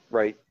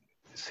 right,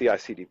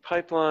 CI/CD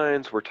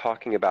pipelines. We're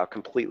talking about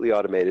completely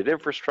automated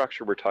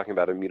infrastructure. We're talking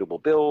about immutable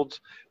builds.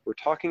 We're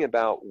talking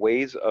about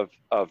ways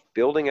of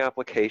building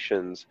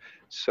applications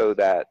so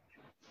that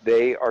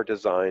they are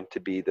designed to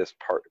be this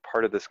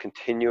part of this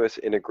continuous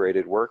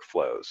integrated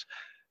workflows.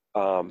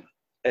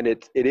 And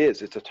it's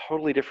a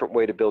totally different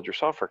way to build your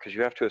software, because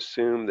you have to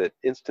assume that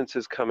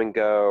instances come and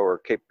go,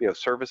 or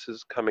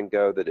services come and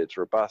go, that it's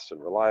robust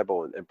and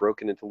reliable and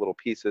broken into little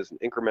pieces and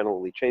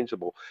incrementally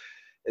changeable.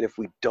 And if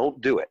we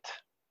don't do it,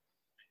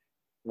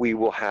 we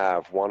will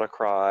have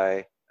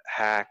WannaCry,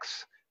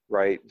 hacks,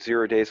 right?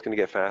 0 day is going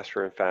to get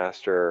faster and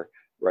faster,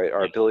 right?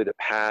 Our ability to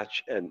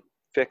patch and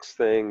fix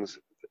things,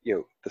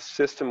 the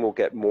system will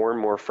get more and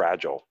more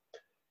fragile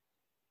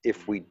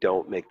if we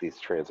don't make these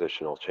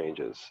transitional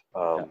changes.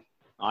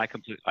 I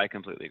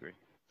completely agree.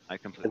 I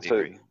completely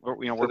agree.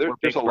 We're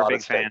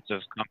big fans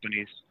of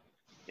companies.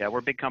 Yeah,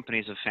 we're big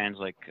companies of fans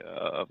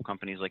of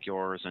companies like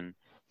yours and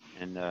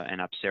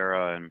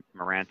Apsera and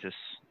Mirantis,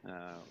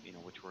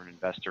 which we're an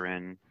investor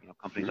in.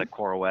 Companies like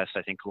CoreOS,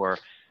 I think, who are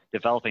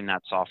developing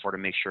that software to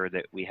make sure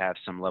that we have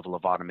some level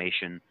of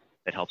automation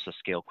that helps us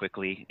scale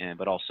quickly,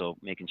 but also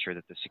making sure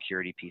that the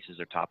security pieces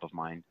are top of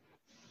mind.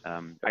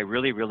 I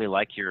really, really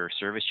like your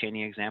service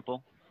chaining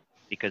example,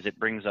 because it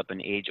brings up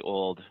an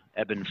age-old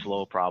ebb and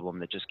flow problem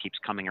that just keeps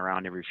coming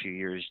around every few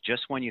years.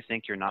 Just when you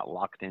think you're not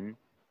locked in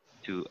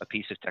to a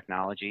piece of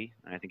technology,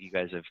 and I think you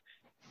guys have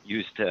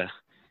used the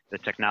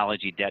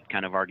technology debt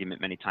kind of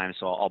argument many times,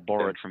 so I'll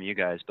borrow it from you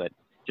guys. But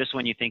just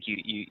when you think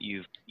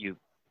you've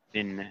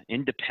been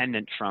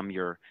independent from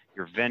your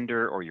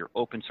vendor or your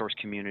open source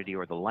community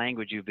or the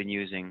language you've been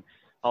using,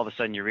 all of a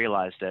sudden you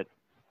realize that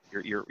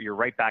you're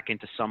right back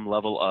into some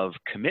level of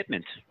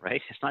commitment,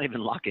 right? It's not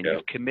even lock-in.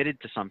 You've committed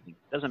to something.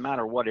 It doesn't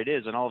matter what it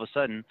is, and all of a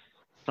sudden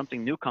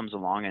something new comes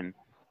along, and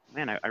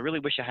man, I really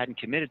wish I hadn't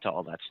committed to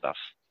all that stuff.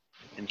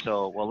 And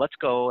so, well, let's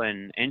go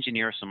and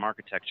engineer some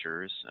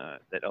architectures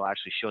that will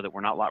actually show that we're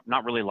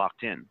not really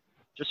locked in.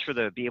 Just for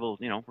we're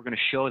going to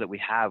show that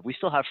we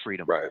still have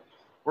freedom. Right.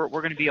 We're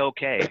going to be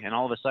okay. And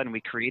all of a sudden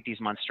we create these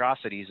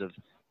monstrosities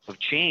of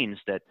chains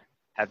that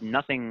have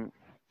nothing,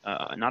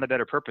 not a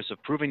better purpose of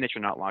proving that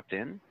you're not locked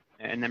in,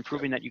 and then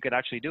proving that you could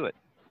actually do it.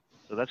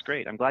 So that's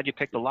great. I'm glad you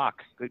picked the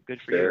lock.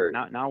 Good for you.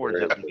 Now where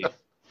does that leave you?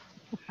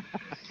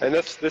 And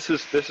this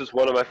is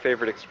one of my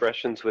favorite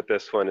expressions with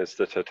this one, is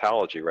the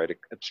tautology, right?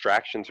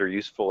 Abstractions are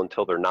useful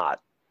until they're not,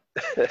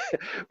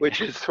 which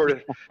is sort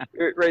of,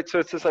 right? So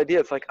it's this idea,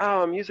 it's like,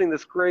 oh, I'm using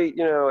this great,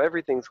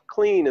 everything's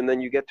clean. And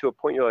then you get to a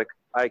point, you're like,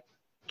 I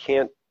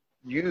can't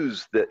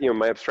use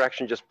my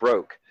abstraction just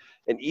broke.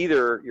 And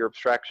either your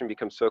abstraction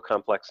becomes so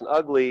complex and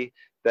ugly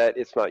that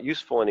it's not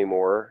useful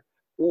anymore,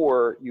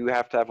 or you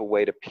have to have a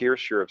way to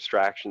pierce your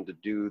abstraction to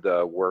do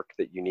the work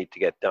that you need to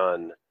get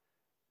done,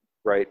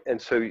 right?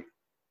 And so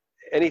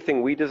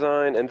anything we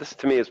design, and this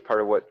to me is part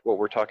of what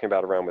we're talking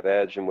about around with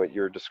Edge and what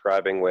you're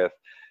describing with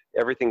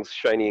everything's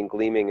shiny and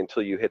gleaming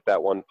until you hit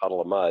that one puddle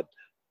of mud.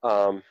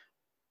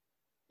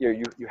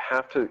 You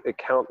have to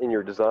account in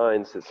your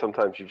designs that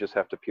sometimes you just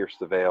have to pierce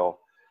the veil,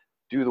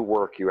 do the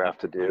work you have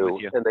to do,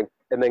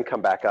 and then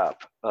come back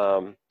up.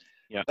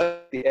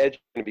 The Edge is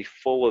going to be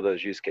full of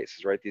those use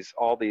cases, right?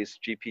 All these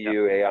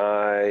GPU,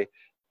 AI,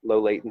 low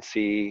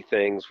latency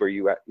things where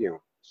you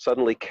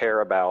suddenly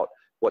care about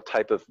what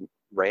type of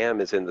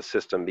RAM is in the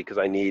system because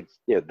I need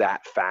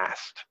that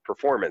fast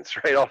performance,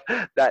 right?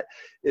 That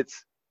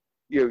it's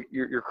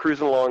you're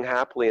cruising along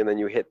happily, and then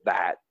you hit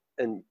that,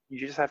 and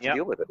you just have to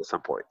deal with it at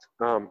some point.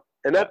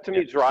 And that to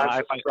me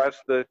drives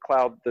the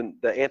cloud,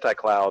 the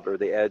anti-cloud or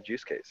the Edge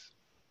use case.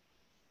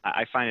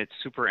 I find it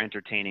super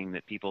entertaining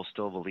that people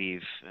still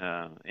believe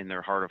in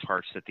their heart of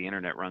hearts that the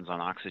internet runs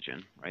on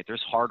oxygen, right?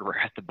 There's hardware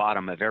at the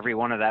bottom of every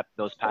one of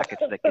those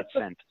packets that get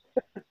sent.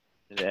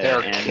 There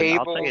are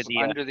cables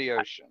under the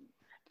ocean.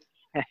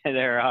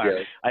 There are.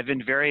 Yeah. I've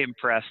been very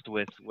impressed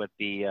with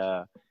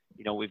the,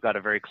 we've got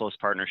a very close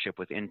partnership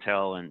with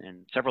Intel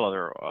and several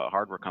other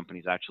hardware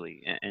companies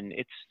actually. And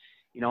it's,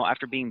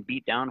 after being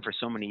beat down for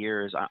so many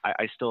years,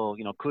 I still,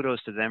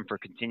 kudos to them for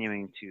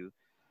continuing to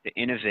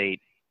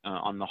innovate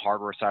on the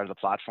hardware side of the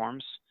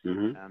platforms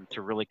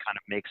to really kind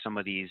of make some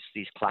of these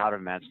cloud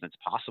advancements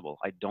possible.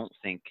 I don't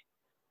think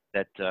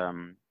that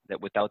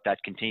that without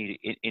that continued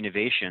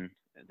innovation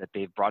that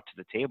they've brought to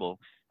the table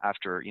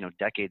after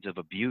decades of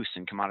abuse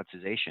and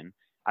commoditization,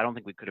 I don't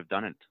think we could have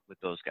done it with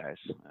those guys.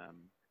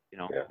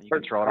 You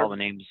can throw out all the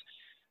names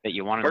that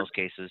you want in those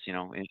cases.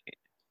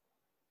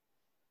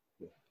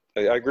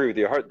 I agree with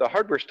you. The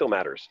hardware still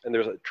matters, and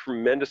there's a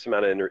tremendous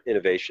amount of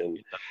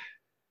innovation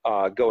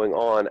going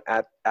on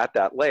at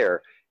that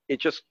layer. It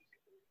just,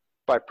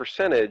 by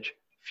percentage,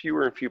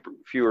 fewer and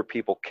fewer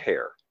people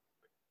care,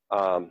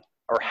 or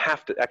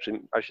have to. Actually,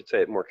 I should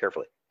say it more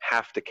carefully.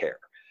 Have to care,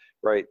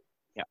 right?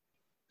 Yeah.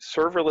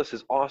 Serverless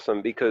is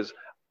awesome because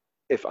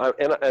if I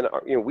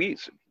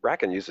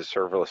RackN uses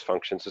serverless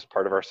functions as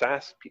part of our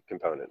SaaS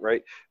component,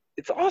 right?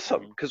 It's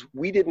awesome because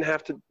we didn't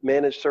have to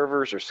manage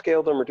servers or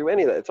scale them or do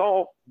any of that. It's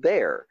all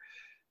there.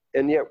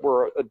 And yet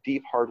we're a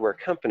deep hardware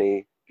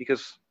company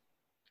because,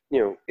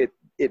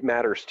 it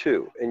matters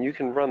too. And you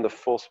can run the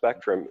full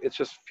spectrum. It's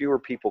just fewer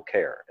people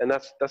care. And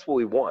that's what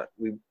we want.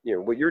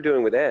 What you're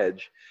doing with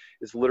Edge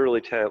is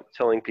literally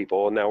telling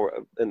people, and now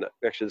and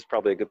actually this is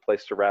probably a good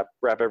place to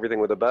wrap everything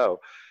with a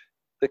bow.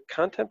 The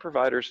content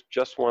providers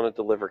just want to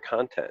deliver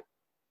content.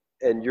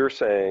 And you're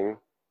saying,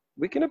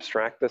 we can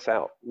abstract this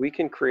out. We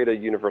can create a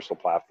universal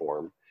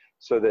platform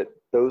so that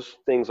those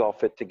things all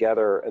fit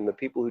together, and the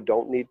people who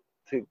don't need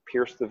to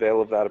pierce the veil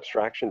of that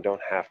abstraction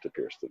don't have to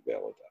pierce the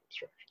veil of that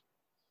abstraction.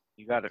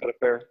 You got it. Is that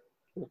fair?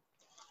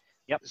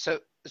 Yep. So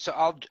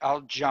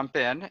I'll jump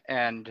in,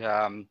 and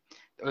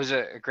it was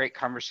a great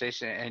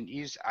conversation. And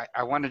Yves,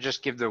 I want to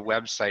just give the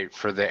website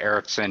for the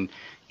Ericsson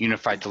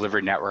Unified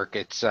Delivery Network.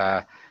 It's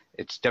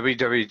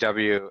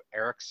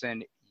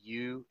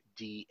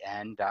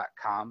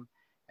www.ericssonudn.com.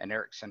 And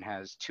Ericsson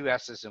has 2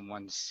 S's and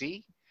 1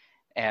 C.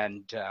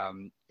 And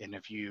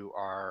if you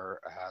are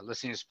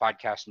listening to this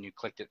podcast and you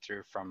clicked it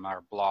through from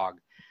our blog,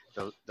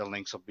 the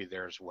links will be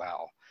there as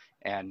well.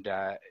 And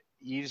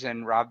Yves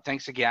and Rob,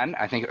 thanks again.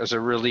 I think it was a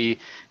really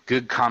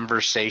good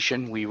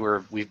conversation.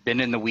 We've been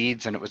in the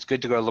weeds, and it was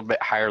good to go a little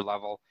bit higher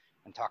level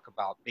and talk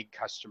about big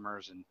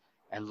customers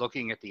and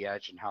looking at the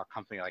edge and how a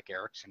company like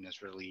Ericsson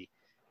is really,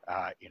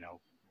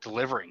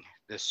 delivering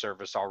this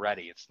service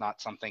already. It's not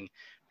something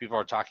people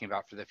are talking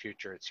about for the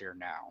future. It's here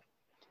now.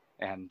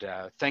 And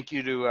thank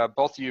you to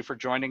both of you for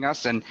joining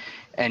us. And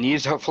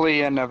Yves,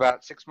 hopefully in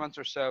about 6 months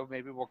or so,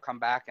 maybe we'll come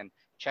back and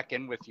check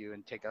in with you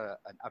and take an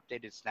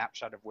updated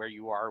snapshot of where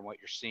you are and what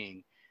you're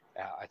seeing.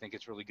 I think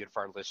it's really good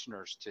for our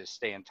listeners to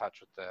stay in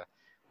touch with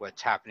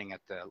what's happening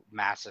at the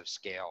massive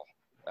scale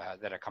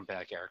that a company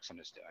like Ericsson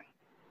is doing.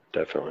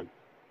 Definitely.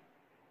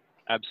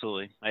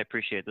 Absolutely. I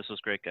appreciate it. This was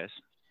great, guys.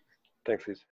 Thanks, Yves.